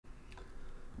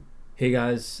Hey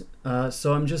guys,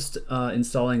 so I'm just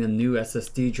installing a new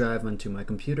SSD drive onto my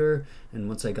computer, and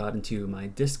once I got into my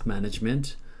disk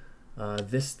management,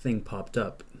 this thing popped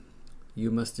up.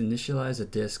 You must initialize a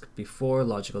disk before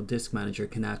Logical Disk Manager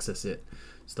can access it.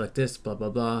 Select this, blah blah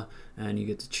blah, and you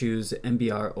get to choose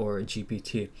MBR or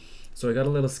GPT. So I got a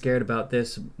little scared about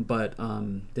this, but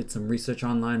did some research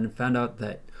online and found out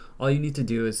that all you need to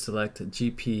do is select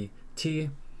GPT,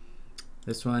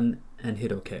 this one, and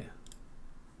hit OK.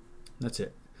 That's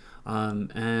it.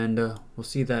 We'll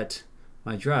see that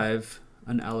my drive,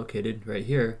 unallocated right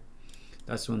here,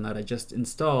 that's one that I just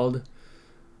installed.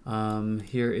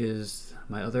 Here is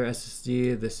my other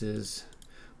SSD. This is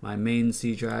my main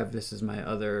C drive. This is my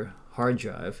other hard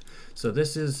drive. So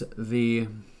this is the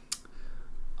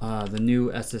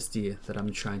new SSD that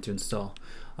I'm trying to install.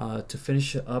 To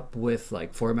finish up with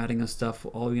like formatting and stuff,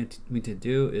 all we need to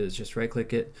do is just right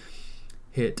click it,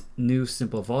 hit new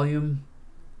simple volume,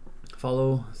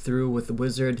 follow through with the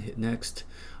wizard, hit next.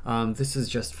 This is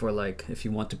just for like if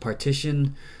you want to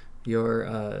partition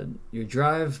your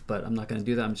drive, but I'm not going to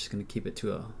do that. I'm just going to keep it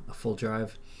to a full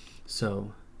drive.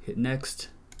 So hit next,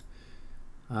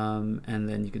 and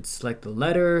then you could select the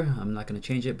letter. I'm not going to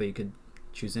change it, but you could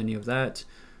choose any of that.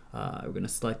 We're going to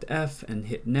select F and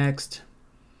hit next,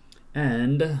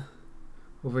 and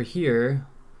over here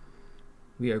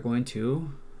we are going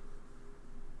to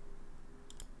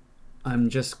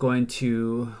I'm just going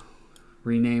to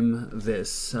rename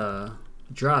this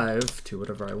drive to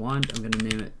whatever I want. I'm going to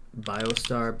name it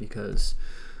BioStar because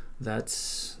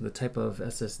that's the type of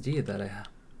SSD that I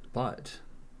bought,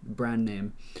 brand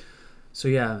name. So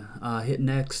yeah, hit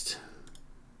next,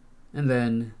 and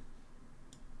then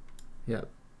yeah,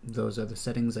 those are the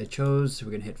settings I chose. So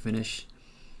we're going to hit finish,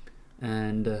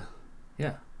 and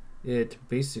yeah, it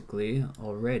basically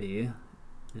already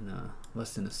in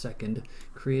less than a second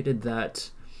created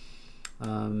that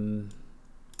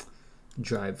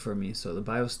drive for me. So the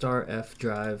BioStar F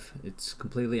drive, it's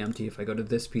completely empty. If I go to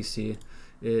this PC,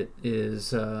 it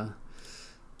is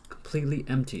completely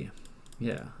empty.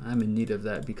 Yeah, I'm in need of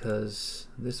that because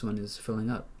this one is filling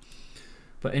up.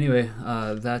 But anyway,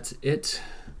 that's it.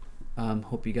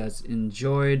 Hope you guys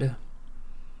enjoyed.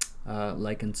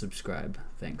 Like and subscribe.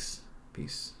 Thanks.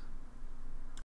 Peace.